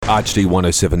ArchD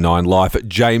 1079 Live.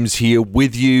 James here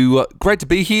with you. Great to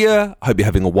be here. Hope you're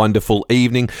having a wonderful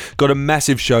evening. Got a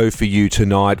massive show for you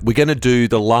tonight. We're going to do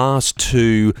the last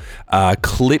two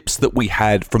clips that we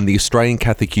had from the Australian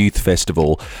Catholic Youth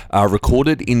Festival,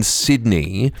 recorded in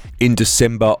Sydney in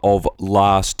December of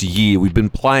last year. We've been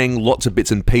playing lots of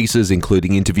bits and pieces,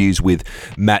 including interviews with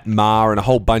Matt Maher and a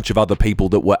whole bunch of other people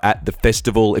that were at the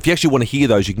festival. If you actually want to hear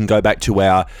those, you can go back to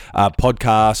our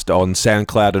podcast on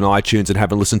SoundCloud and iTunes and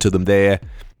have a listen to them there.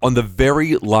 On the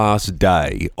very last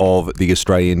day of the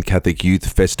Australian Catholic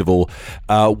Youth Festival,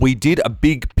 we did a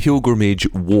big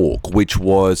pilgrimage walk, which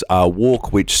was a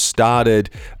walk which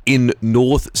started in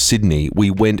North Sydney.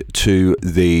 We went to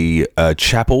the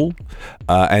chapel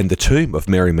and the tomb of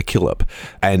Mary MacKillop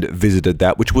and visited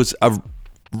that, which was a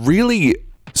really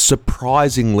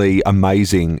surprisingly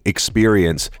amazing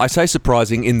experience. I say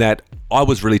surprising in that I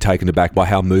was really taken aback by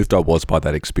how moved I was by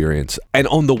that experience. And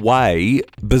on the way,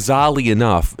 bizarrely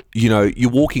enough, you know, you're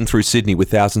walking through Sydney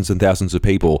with thousands and thousands of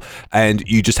people, and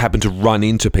you just happen to run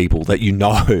into people that you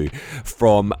know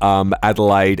from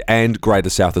Adelaide and Greater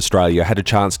South Australia. I had a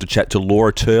chance to chat to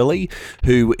Laura Turley,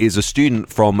 who is a student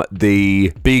from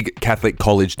the big Catholic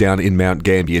college down in Mount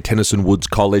Gambier, Tennyson Woods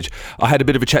College. I had a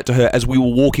bit of a chat to her as we were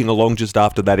walking along just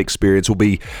after that experience. We'll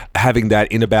be having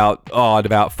that in about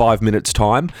 5 minutes'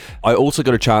 time. I also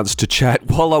got a chance to chat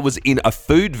while I was in a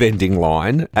food vending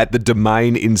line at the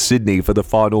Domain in Sydney for the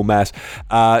final mass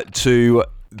to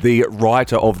the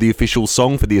writer of the official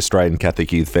song for the Australian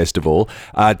Catholic Youth Festival,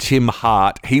 Tim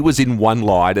Hart. He was in one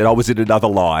line and I was in another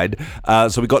line.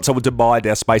 So we got someone to mind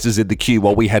our spaces in the queue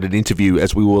while we had an interview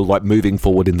as we were like moving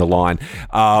forward in the line.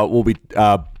 We'll be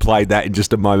playing that in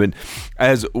just a moment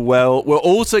as well. We're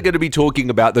also going to be talking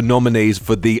about the nominees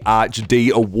for the ArchD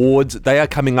Awards. They are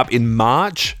coming up in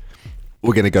March.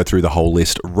 We're going to go through the whole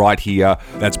list right here.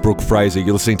 That's Brooke Fraser.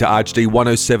 You're listening to ArchD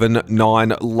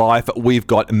 1079 Live. We've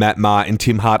got Matt Maher and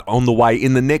Tim Hart on the way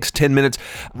in the next 10 minutes.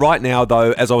 Right now,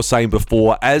 though, as I was saying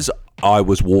before, as I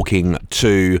was walking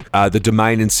to the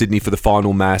Domain in Sydney for the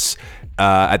final mass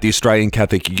at the Australian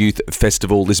Catholic Youth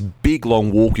Festival, this big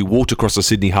long walk. You walked across the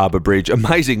Sydney Harbour Bridge,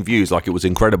 amazing views, like it was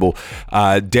incredible,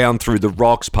 down through the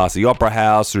rocks, past the Opera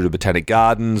House, through the Botanic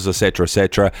Gardens, etc.,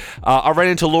 etc. I ran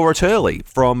into Laura Turley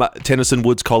from Tennyson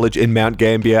Woods College in Mount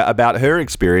Gambier about her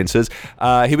experiences.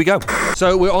 Here we go.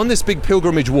 So we're on this big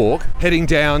pilgrimage walk, heading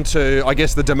down to, I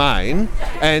guess, the Domain,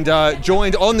 and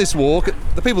joined on this walk.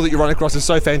 The people that you run across are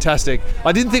so fantastic.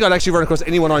 I didn't think I'd actually run across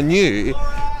anyone I knew,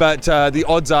 but the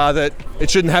odds are that it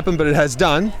shouldn't happen, but it has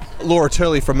done. Laura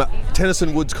Turley from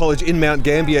Tennyson Woods College in Mount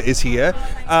Gambier is here.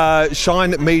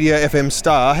 Shine Media FM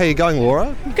star. How are you going,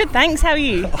 Laura? Good, thanks. How are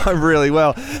you? I'm really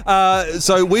well.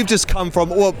 So we've just come from,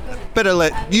 well, better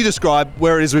let you describe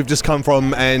where it is we've just come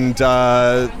from and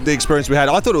the experience we had.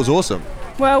 I thought it was awesome.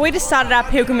 Well, we just started our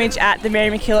pilgrimage at the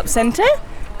Mary MacKillop Centre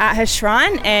at her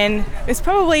shrine, and it's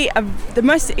probably the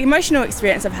most emotional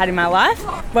experience I've had in my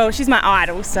life. Well, she's my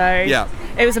idol, so yeah.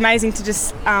 It was amazing to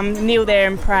just kneel there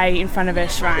and pray in front of her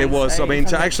shrine. It was. So, I mean,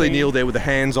 to actually kneel there with the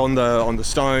hands on the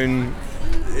stone,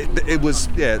 it was,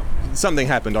 yeah, something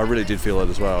happened. I really did feel it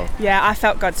as well. Yeah, I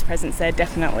felt God's presence there,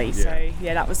 definitely. Yeah. So,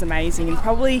 yeah, that was amazing, and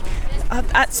probably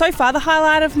so far the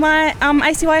highlight of my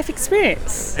ACYF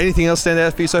experience. Anything else stand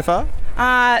out for you so far?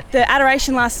 The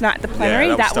adoration last night at the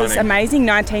plenary, that was amazing.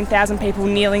 19,000 people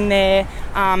kneeling there.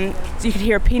 You could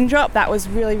hear a pin drop. That was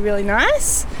really, really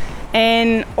nice.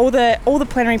 And all the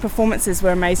plenary performances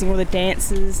were amazing, all the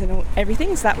dances and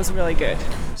everything, so that was really good.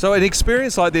 So an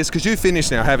experience like this, because you've finished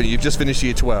now, haven't you? You've just finished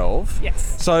year 12.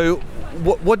 Yes. So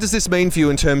what does this mean for you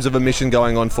in terms of a mission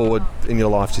going on forward in your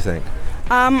life, do you think?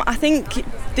 I think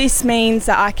this means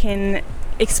that I can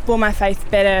explore my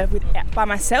faith better by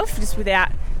myself, just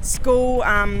without school.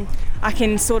 I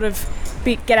can sort of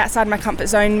get outside my comfort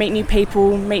zone, meet new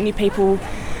people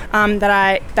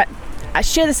that I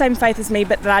share the same faith as me,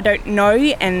 but that I don't know,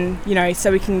 and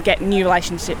so we can get new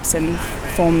relationships and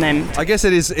form them. I guess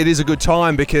it is a good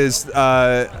time because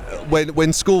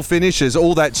when school finishes,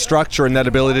 all that structure and that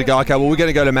ability to go, okay, well, we're going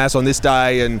to go to mass on this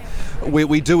day, and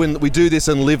we do this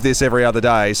and live this every other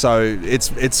day. So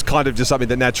it's kind of just something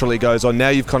that naturally goes on. Now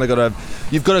you've kind of got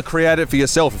to create it for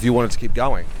yourself if you want it to keep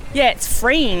going. Yeah, it's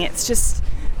freeing. It's just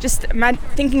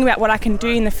thinking about what I can do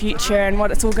in the future and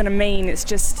what it's all going to mean. It's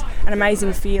just an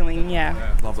amazing feeling,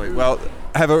 yeah. Lovely. Well,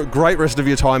 have a great rest of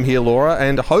your time here, Laura,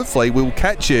 and hopefully we'll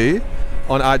catch you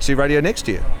on ArchD Radio next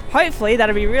year. Hopefully,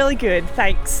 that'll be really good.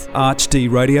 Thanks.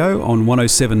 ArchD Radio on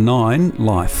 1079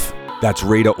 Life. That's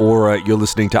Rita Ora. You're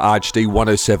listening to RHD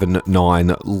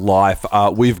 107.9 Life.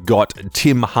 We've got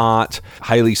Tim Hart,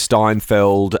 Hayley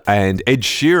Steinfeld, and Ed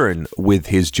Sheeran with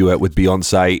his duet with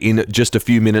Beyonce in just a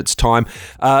few minutes' time.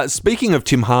 Speaking of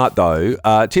Tim Hart, though,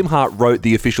 Tim Hart wrote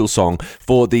the official song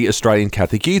for the Australian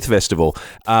Catholic Youth Festival.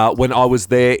 When I was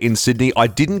there in Sydney, I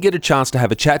didn't get a chance to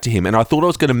have a chat to him, and I thought I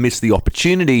was going to miss the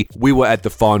opportunity. We were at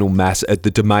the final mass at the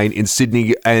Domain in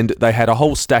Sydney, and they had a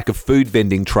whole stack of food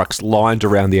vending trucks lined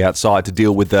around the outside to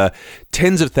deal with the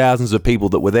tens of thousands of people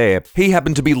that were there. He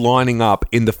happened to be lining up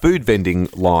in the food vending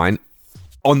line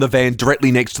on the van directly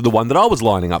next to the one that I was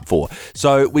lining up for.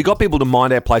 So we got people to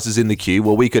mind our places in the queue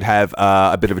where we could have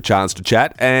a bit of a chance to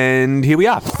chat, and here we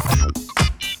are.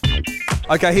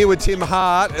 Okay, here with Tim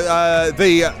Hart,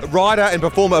 the writer and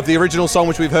performer of the original song,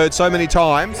 which we've heard so many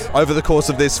times over the course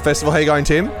of this festival. How are you going,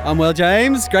 Tim? I'm well,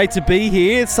 James. Great to be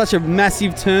here. It's such a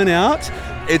massive turnout.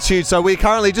 It's huge. So we're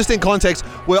currently, just in context,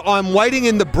 where I'm waiting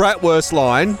in the bratwurst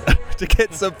line to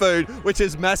get some food, which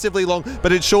is massively long,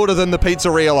 but it's shorter than the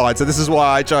pizzeria line, so this is why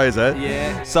I chose it.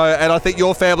 Yeah. So, and I think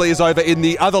your family is over in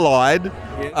the other line.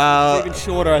 Yeah, even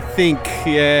shorter, I think.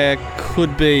 Yeah,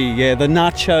 could be. Yeah, the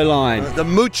nacho line. The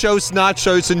muchos,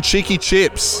 nachos, and cheeky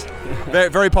chips. Very,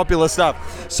 very popular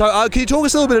stuff. So can you talk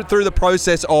us a little bit through the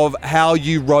process of how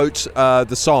you wrote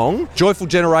the song? Joyful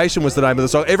Generation was the name of the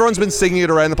song. Everyone's been singing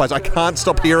it around the place. I can't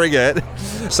stop hearing it.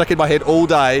 Stuck in my head all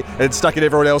day, and it's stuck in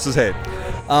everyone else's head.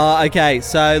 Okay,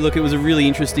 so look, it was a really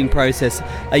interesting process.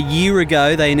 A year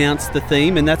ago, they announced the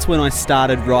theme, and that's when I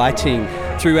started writing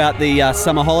throughout the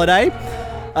summer holiday.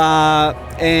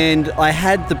 And I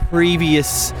had the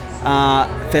previous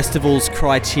festival's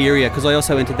criteria because I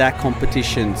also entered that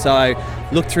competition. So I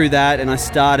looked through that and I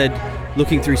started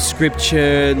looking through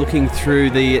scripture, looking through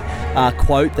the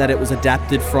quote that it was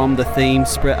adapted from the theme,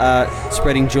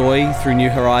 spreading joy through New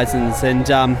Horizons. And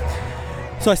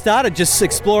so I started just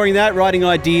exploring that, writing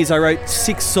ideas. I wrote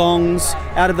 6 songs.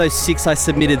 Out of those 6, I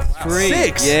submitted 3.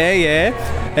 6?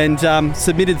 Yeah. And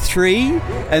submitted 3.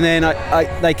 And then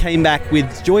they came back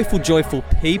with Joyful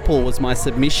People was my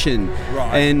submission.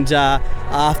 Right. And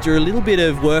after a little bit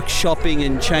of workshopping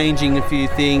and changing a few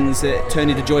things, it turned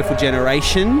into Joyful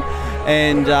Generation.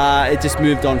 And it just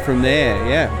moved on from there,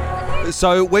 yeah.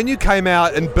 So when you came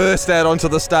out and burst out onto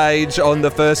the stage on the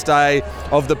first day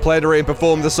of the plenary and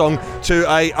performed the song to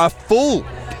a full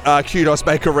Kudos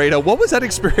Bank Arena, what was that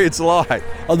experience like?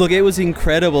 Oh, look, it was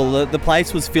incredible. The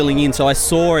place was filling in, so I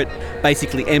saw it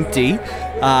basically empty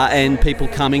and people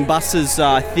coming. Buses,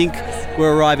 I think,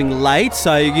 were arriving late,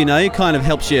 so, you know, it kind of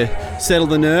helps you settle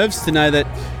the nerves to know that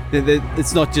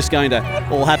it's not just going to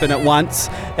all happen at once.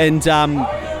 And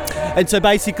so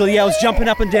basically, I was jumping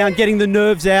up and down, getting the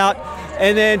nerves out,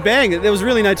 and then bang, there was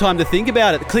really no time to think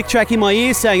about it. The click track in my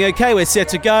ear saying, okay, we're set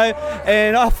to go,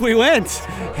 and off we went.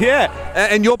 Yeah.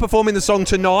 And you're performing the song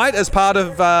tonight as part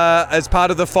of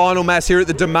the final mass here at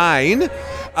the Domain.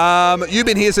 You've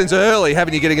been here since early,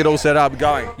 haven't you, getting it all set up and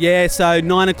going? Yeah, so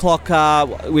 9 o'clock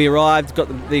we arrived, got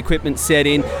the equipment set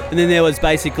in, and then there was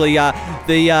basically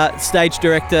the stage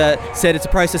director said it's a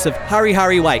process of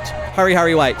hurry,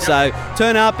 wait. So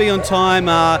turn up, be on time,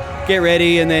 get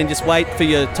ready, and then just wait for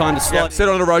your time to slot. Sit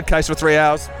on a road case for 3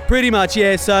 hours. Pretty much,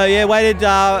 yeah. So yeah, waited,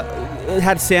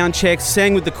 had sound checks,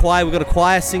 sang with the choir. We've got a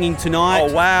choir singing tonight.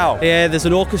 Oh, wow. Yeah, there's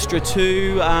an orchestra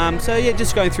too. So yeah,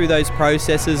 just going through those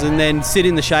processes and then sit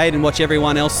in the shade and watch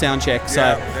everyone else sound check. So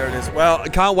yeah, there it is. Well, I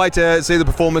can't wait to see the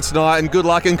performance tonight, and good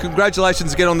luck and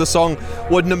congratulations again on the song.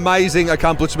 What an amazing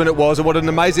accomplishment it was, and what an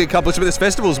amazing accomplishment this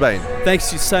festival's been.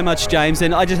 Thanks so much, James.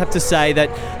 And I just have to say that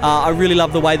I really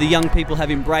love the way the young people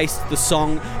have embraced the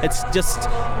song. It's just,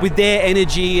 with their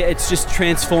energy, it's just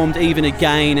transformed even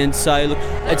again. And so look,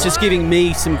 it's just giving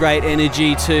me some great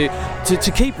energy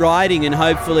to keep writing and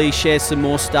hopefully share some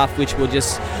more stuff which will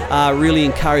just really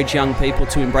encourage young people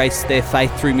to embrace their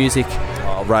faith through music.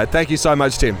 All right. Thank you so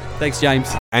much, Tim. Thanks,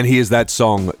 James. And here's that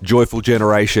song, Joyful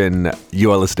Generation.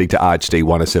 You are listening to RHD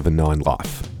 107.9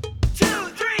 Life.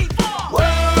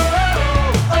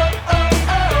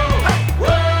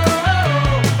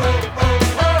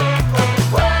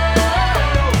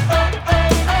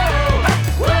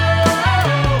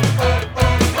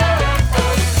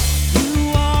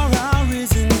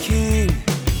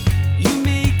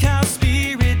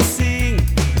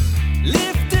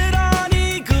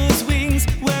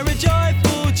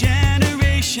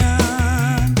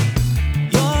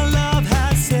 Your love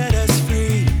has set us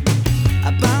free.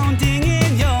 About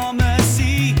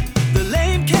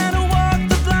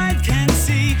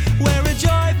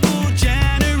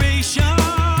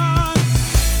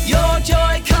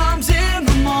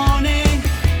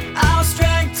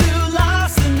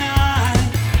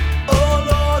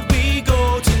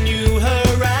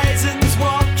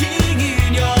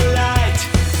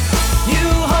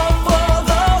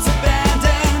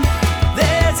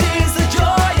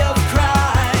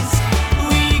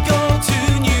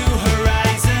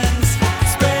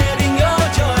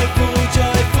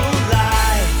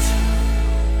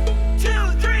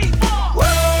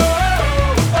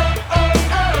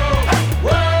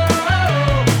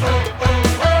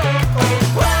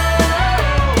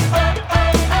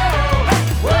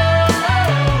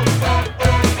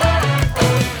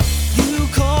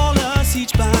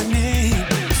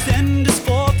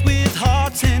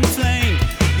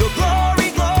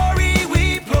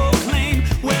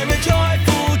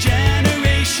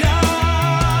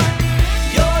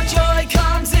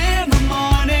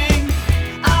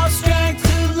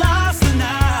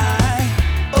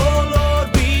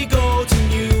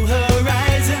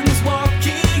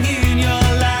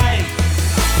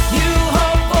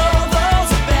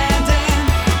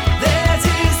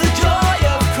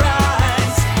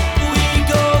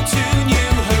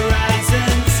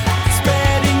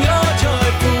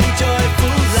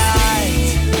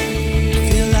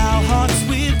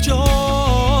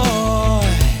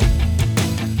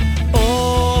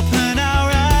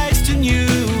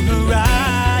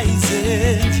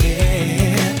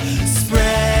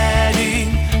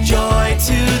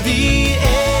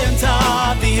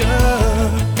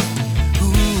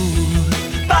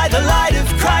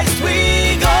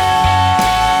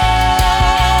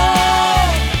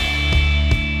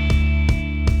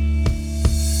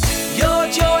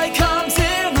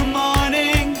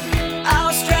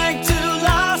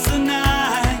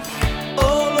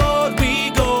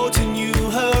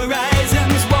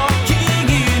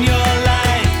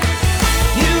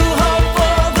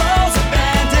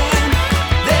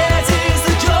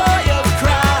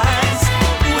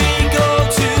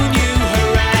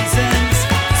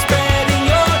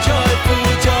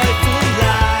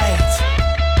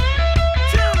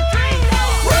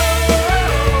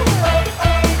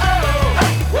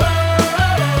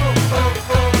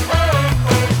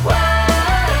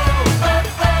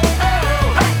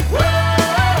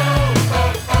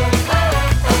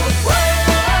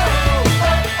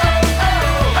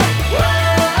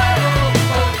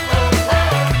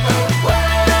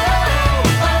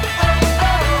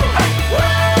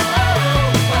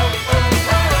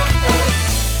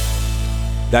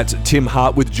That's Tim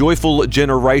Hart with Joyful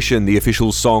Generation, the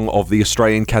official song of the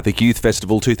Australian Catholic Youth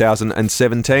Festival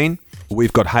 2017.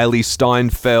 We've got Hayley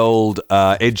Steinfeld,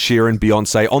 Ed Sheeran,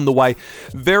 Beyonce on the way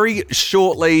very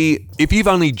shortly. If you've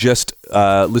only just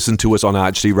listened to us on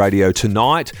RHD Radio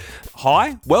tonight,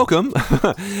 hi, welcome.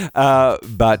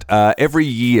 But every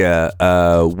year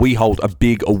we hold a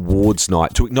big awards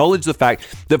night to acknowledge the fact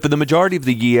that for the majority of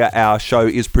the year our show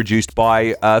is produced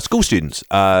by school students,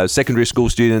 secondary school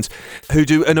students, who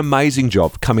do an amazing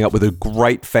job coming up with a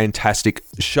great, fantastic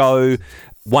show.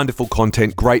 Wonderful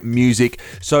content, great music.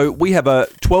 So we have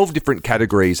 12 different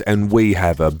categories, and we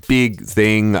have a big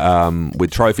thing with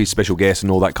trophies, special guests,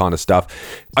 and all that kind of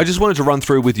stuff. I just wanted to run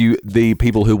through with you the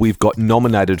people who we've got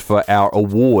nominated for our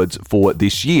awards for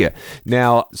this year.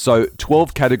 Now, so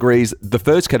 12 categories. The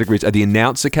first categories are the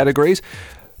announcer categories.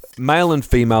 Male and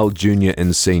female, junior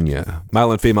and senior.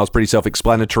 Male and female is pretty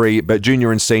self-explanatory, but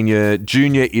junior and senior.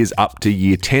 Junior is up to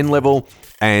year 10 level,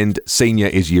 and senior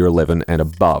is year 11 and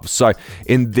above. So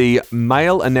in the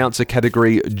male announcer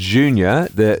category, junior,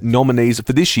 the nominees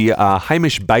for this year are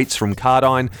Hamish Bates from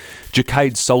Cardine,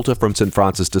 Jacade Salter from St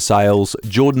Francis de Sales,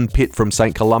 Jordan Pitt from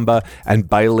St Columba, and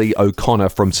Bailey O'Connor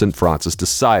from St Francis de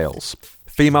Sales.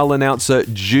 Female announcer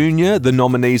junior, the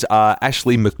nominees are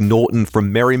Ashley McNaughton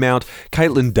from Merrymount,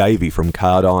 Caitlin Davey from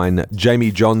Cardine,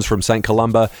 Jamie Johns from St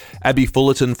Columba, Abby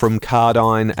Fullerton from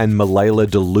Cardine, and Malayla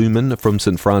DeLumen from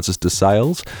St Francis de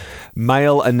Sales.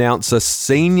 Male announcer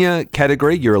senior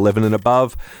category, year 11 and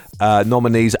above,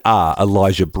 nominees are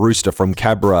Elijah Brewster from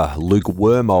Cabra, Luke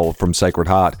Wormold from Sacred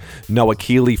Heart, Noah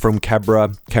Keeley from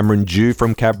Cabra, Cameron Dew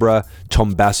from Cabra,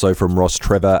 Tom Basso from Ross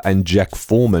Trevor, and Jack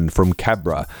Foreman from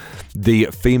Cabra. The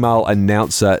female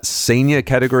announcer senior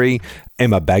category,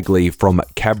 Emma Bagley from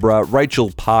Cabra,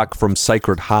 Rachel Park from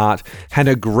Sacred Heart,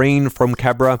 Hannah Green from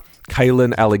Cabra,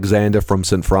 Kaylin Alexander from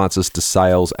St Francis de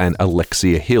Sales, and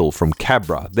Alexia Hill from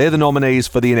Cabra. They're the nominees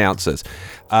for the announcers.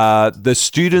 The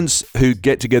students who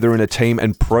get together in a team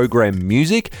and program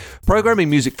music. Programming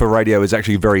music for radio is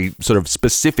actually a very sort of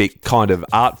specific kind of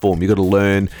art form. You've got to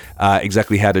learn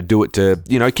exactly how to do it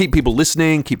to, keep people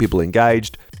listening, keep people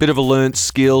engaged. Bit of a learnt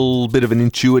skill, bit of an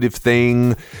intuitive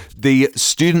thing. The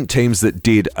student teams that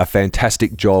did a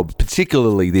fantastic job,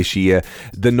 particularly this year,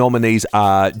 the nominees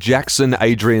are Jackson,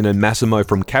 Adrian, and Massimo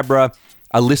from Cabra,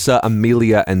 Alyssa,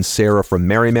 Amelia, and Sarah from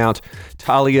Merrymount,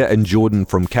 Talia and Jordan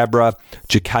from Cabra,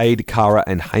 Jacade, Cara,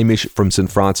 and Hamish from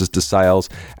St Francis de Sales,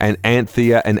 and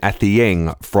Anthea and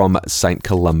Athieng from St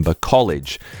Columba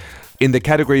College. In the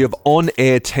category of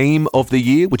on-air team of the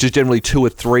year, which is generally 2 or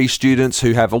 3 students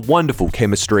who have a wonderful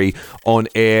chemistry on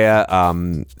air.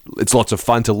 It's lots of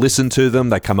fun to listen to them.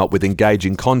 They come up with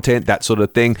engaging content, that sort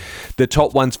of thing. The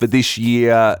top ones for this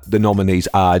year, the nominees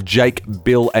are Jake,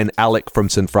 Bill, and Alec from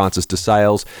St Francis de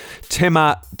Sales,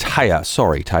 Taya,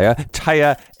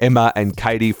 Emma, and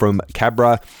Katie from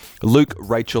Cabra, Luke,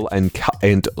 Rachel, and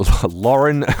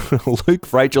Lauren.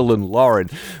 Luke, Rachel, and Lauren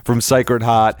from Sacred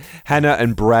Heart, Hannah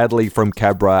and Bradley from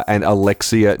Cabra, and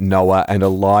Alexia, Noah, and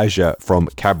Elijah from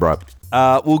Cabra.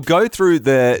 We'll go through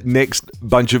the next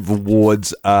bunch of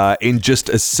awards in just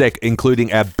a sec,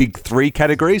 including our big 3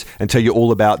 categories, and tell you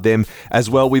all about them as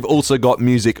well. We've also got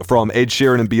music from Ed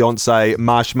Sheeran and Beyonce,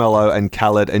 Marshmello and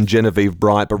Khaled, and Genevieve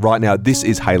Bryant. But right now, this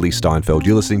is Hayley Steinfeld.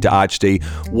 You're listening to RHD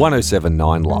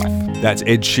 107.9 Live. That's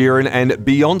Ed Sheeran and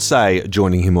Beyonce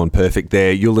joining him on Perfect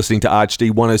there. You're listening to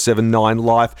RHD 107.9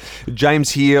 Live.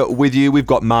 James here with you. We've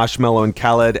got Marshmello and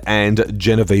Khaled and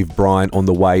Genevieve Bryant on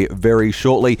the way very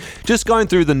shortly. Just going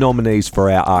through the nominees for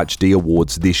our RHD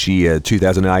Awards this year,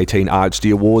 2018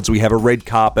 RHD Awards. We have a red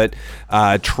carpet,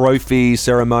 trophy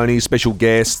ceremony, special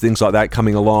guests, things like that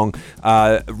coming along.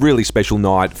 Really special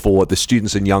night for the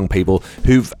students and young people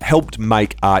who've helped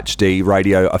make RHD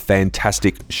Radio a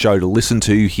fantastic show to listen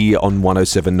to here on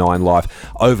 107.9 Live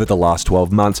over the last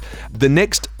 12 months. The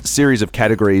next series of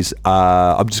categories,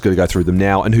 I'm just going to go through them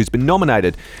now, and who's been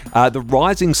nominated. The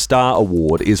Rising Star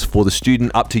Award is for the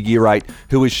student up to Year 8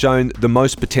 who has shown the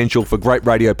most potential for great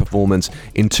radio performance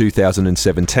in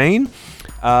 2017.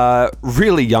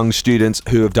 Really young students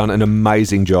who have done an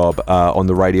amazing job on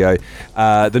the radio.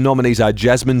 The nominees are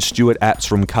Jasmine Stewart Apps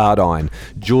from Cardine,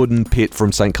 Jordan Pitt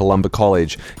from St Columba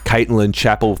College, Caitlin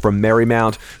Chappell from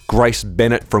Merrymount, Grace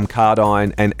Bennett from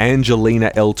Cardine, and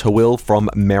Angelina El Tawil from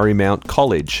Merrymount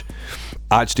College.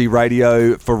 RHD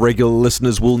Radio, for regular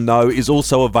listeners will know, is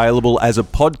also available as a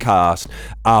podcast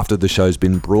after the show's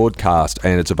been broadcast,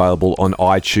 and it's available on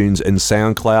iTunes and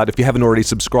SoundCloud. If you haven't already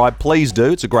subscribed, please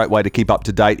do. It's a great way to keep up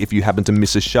to date if you happen to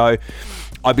miss a show.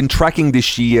 I've been tracking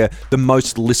this year the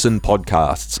most listened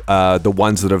podcasts, the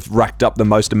ones that have racked up the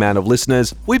most amount of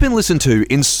listeners. We've been listened to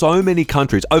in so many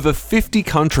countries, over 50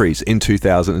 countries in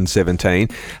 2017.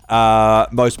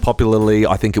 Most popularly,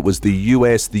 I think it was the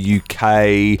US, the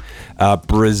UK,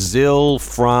 Brazil,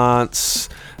 France,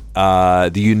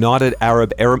 the United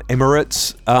Arab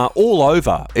Emirates, all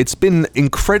over. It's been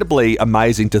incredibly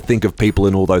amazing to think of people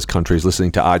in all those countries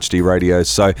listening to ArchD Radio.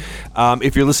 So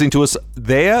if you're listening to us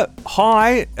there,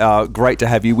 hi, great to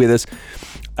have you with us.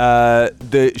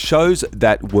 The shows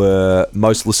that were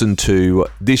most listened to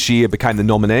this year became the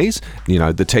nominees. You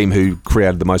know, the team who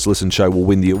created the most listened show will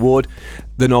win the award.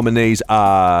 The nominees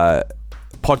are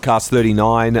Podcast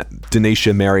 39,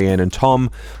 Denisha, Marianne and Tom.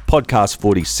 Podcast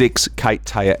 46, Kate,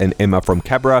 Taya and Emma from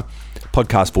Cabra.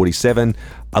 Podcast 47,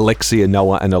 Alexia,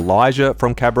 Noah and Elijah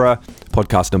from Cabra.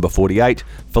 Podcast number 48,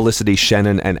 Felicity,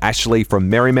 Shannon and Ashley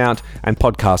from Marymount. And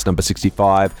podcast number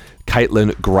 65,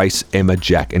 Caitlin, Grace, Emma,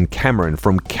 Jack and Cameron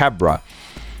from Cabra.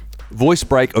 Voice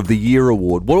Break of the Year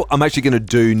Award. What I'm actually going to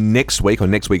do next week, on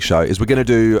next week's show, is we're going to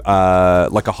do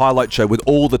like a highlight show with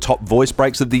all the top voice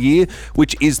breaks of the year,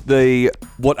 which is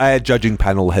what our judging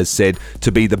panel has said to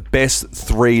be the best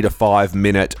 3 to 5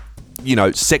 minute,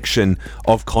 section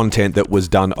of content that was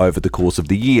done over the course of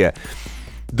the year.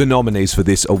 The nominees for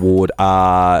this award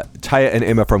are Taya and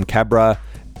Emma from Cabra,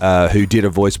 who did a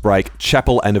voice break,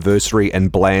 Chapel Anniversary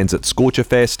and Bland's at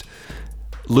Scorcherfest.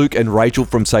 Luke and Rachel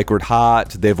from Sacred Heart,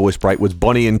 their voice break was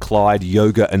Bonnie and Clyde,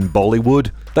 Yoga and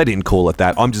Bollywood. They didn't call it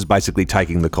that. I'm just basically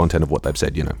taking the content of what they've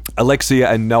said, Alexia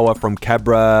and Noah from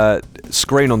Cabra,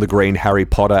 Screen on the Green, Harry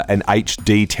Potter and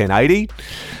HD 1080.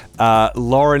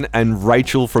 Lauren and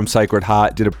Rachel from Sacred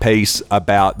Heart did a piece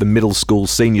about the middle school,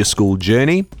 senior school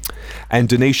journey. And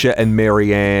Denisha and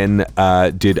Marianne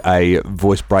did a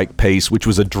voice break piece, which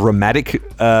was a dramatic,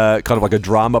 kind of like a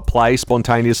drama play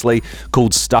spontaneously,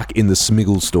 called Stuck in the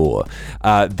Smiggle Store.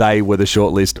 They were the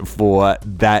shortlist for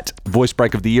that Voice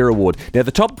Break of the Year award. Now,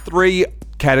 the top 3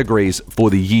 categories for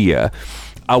the year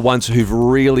are ones who've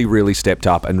really, really stepped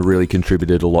up and really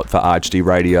contributed a lot for ArchD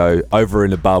Radio over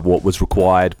and above what was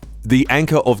required. The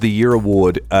Anchor of the Year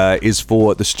award is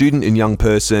for the student and young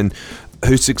person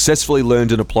who successfully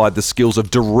learned and applied the skills of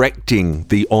directing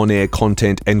the on-air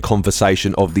content and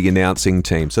conversation of the announcing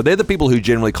team. So they're the people who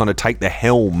generally kind of take the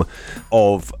helm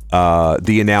of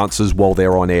the announcers while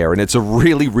they're on air, and it's a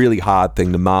really, really hard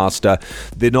thing to master.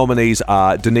 The nominees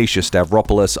are Denisha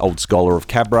Stavropoulos, Old Scholar of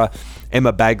Cabra,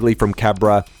 Emma Bagley from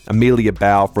Cabra, Amelia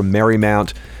Bow from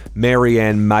Marymount,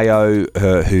 Marianne Mayo,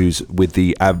 who's with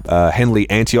the Henley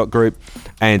Antioch Group,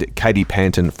 and Katie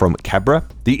Panton from Cabra.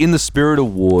 The In the Spirit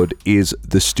Award is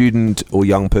the student or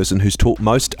young person who's talked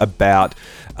most about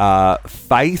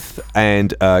faith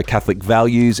and Catholic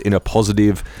values in a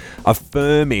positive,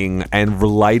 affirming and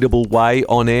relatable way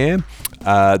on air.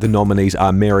 The nominees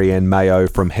are Marianne Mayo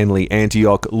from Henley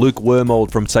Antioch, Luke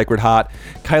Wormold from Sacred Heart,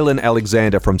 Kaylin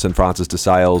Alexander from St Francis de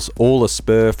Sales, Orla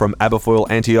Spur from Aberfoyle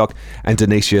Antioch, and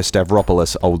Denisha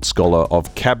Stavropoulos, Old Scholar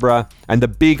of Cabra. And the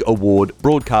big award,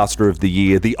 Broadcaster of the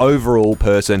Year, the overall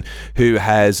person who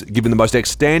has given the most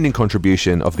outstanding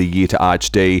contribution of the year to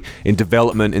ArchD in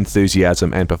development,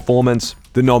 enthusiasm and performance.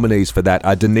 The nominees for that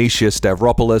are Denisha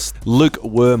Stavropoulos, Luke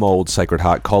Wormold, Sacred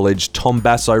Heart College, Tom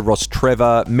Basso, Ross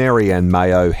Trevor, Marianne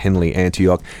Mayo, Henley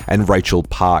Antioch, and Rachel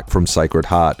Park from Sacred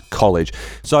Heart College.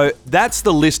 So that's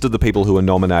the list of the people who are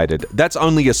nominated. That's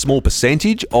only a small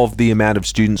percentage of the amount of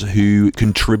students who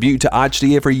contribute to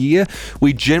ArchD every year.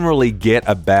 We generally get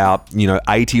about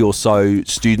 80 or so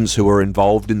students who are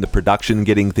involved in the production,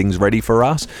 getting things ready for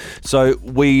us. So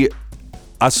we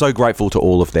are so grateful to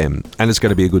all of them, and it's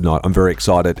going to be a good night. I'm very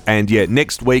excited. And yeah,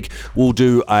 next week we'll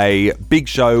do a big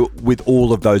show with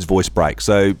all of those voice breaks.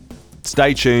 So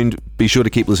stay tuned. Be sure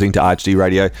to keep listening to ArchD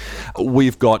Radio.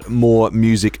 We've got more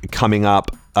music coming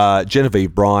up.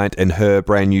 Genevieve Bryant and her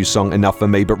brand new song, Enough For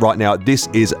Me. But right now, this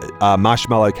is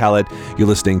Marshmallow Khaled. You're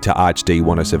listening to ArchD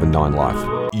 107.9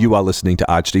 Live. You are listening to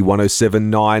ArchD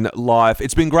 107.9 Live.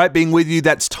 It's been great being with you.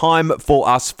 That's time for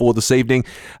us for this evening.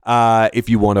 If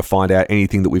you want to find out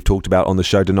anything that we've talked about on the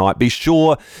show tonight, be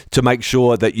sure to make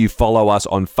sure that you follow us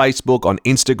on Facebook, on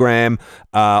Instagram,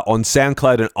 on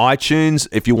SoundCloud and iTunes.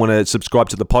 If you want to subscribe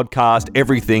to the podcast,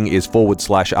 everything is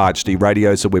 /ArchD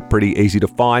Radio, so we're pretty easy to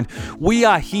find. We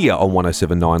are here on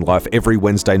 107.9 Live every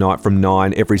Wednesday night from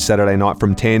 9, every Saturday night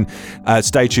from 10.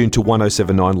 Stay tuned to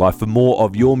 107.9 Live for more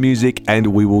of your music, and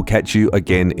we will catch you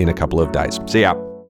again in a couple of days. See ya.